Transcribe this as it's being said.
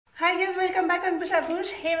guys, welcome back on Bush à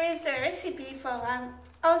Bush. Here is the recipe for an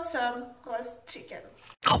awesome roast chicken.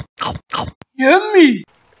 Yummy!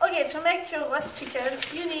 Okay, to make your roast chicken,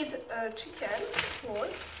 you need a chicken whole,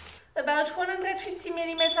 about 150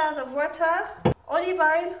 milliliters of water, olive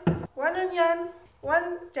oil, 1 onion, 1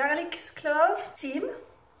 garlic clove, thyme,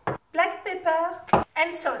 black pepper,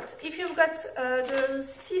 and salt. If you've got the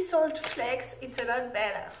sea salt flakes, it's a lot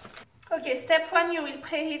better. Okay, step 1, you will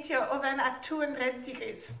preheat your oven at 200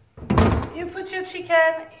 degrees. You put your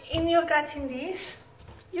chicken in your grating dish,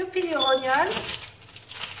 you peel your onion,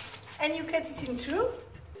 and you cut it in two.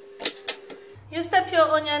 You stuff your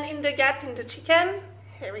onion in the gap in the chicken.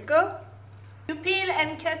 Here we go. You peel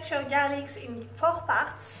and cut your garlics in 4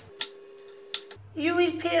 parts. You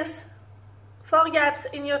will pierce 4 gaps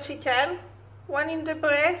in your chicken, 1 in the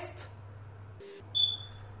breast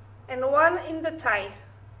and 1 in the thigh.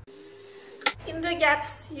 In the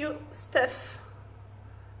gaps you stuff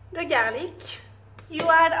the garlic. You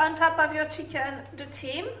add on top of your chicken the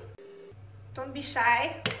thyme. Don't be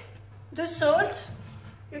shy. The salt.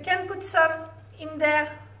 You can put some in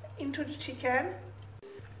there into the chicken.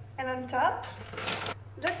 And on top,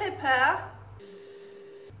 the pepper,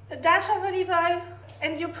 a dash of olive oil,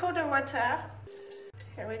 and you pour the water.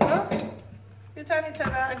 Here we go. You turn it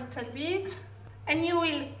over a little bit. And you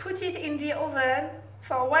will put it in the oven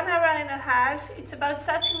for 1 hour and a half. It's about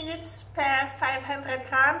 30 minutes per 500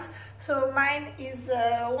 grams. So mine is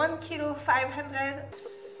 1 kilo 500.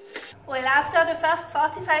 Well, after the first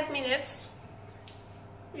 45 minutes,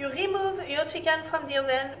 you remove your chicken from the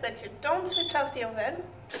oven, but you don't switch off the oven.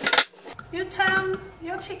 You turn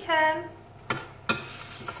your chicken. It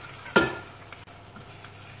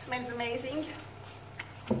smells amazing.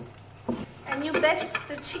 And you baste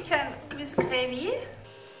the chicken with gravy.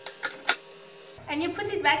 And you put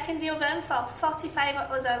it back in the oven for 45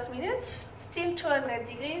 other minutes, still 200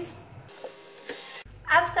 degrees.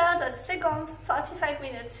 After the second 45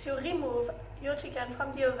 minutes, you remove your chicken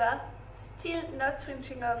from the oven, still not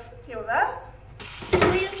switching off the oven. You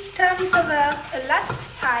will turn it over a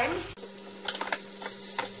last time.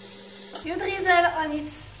 You drizzle on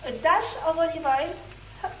it a dash of olive oil,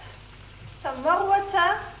 some more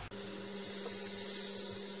water.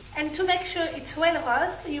 And to make sure it's well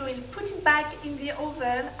roasted, you will put it back in the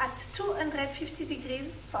oven at 250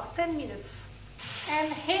 degrees for 10 minutes.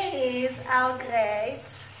 And here is our great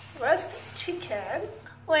roast chicken.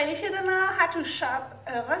 Well, if you don't know how to chop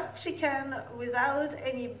a roast chicken without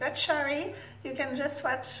any butchery, you can just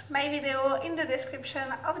watch my video in the description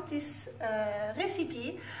of this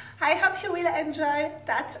recipe. I hope you will enjoy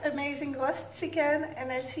that amazing roast chicken,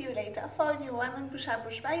 and I'll see you later for a new one on Bush à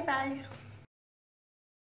Bush. Bye bye!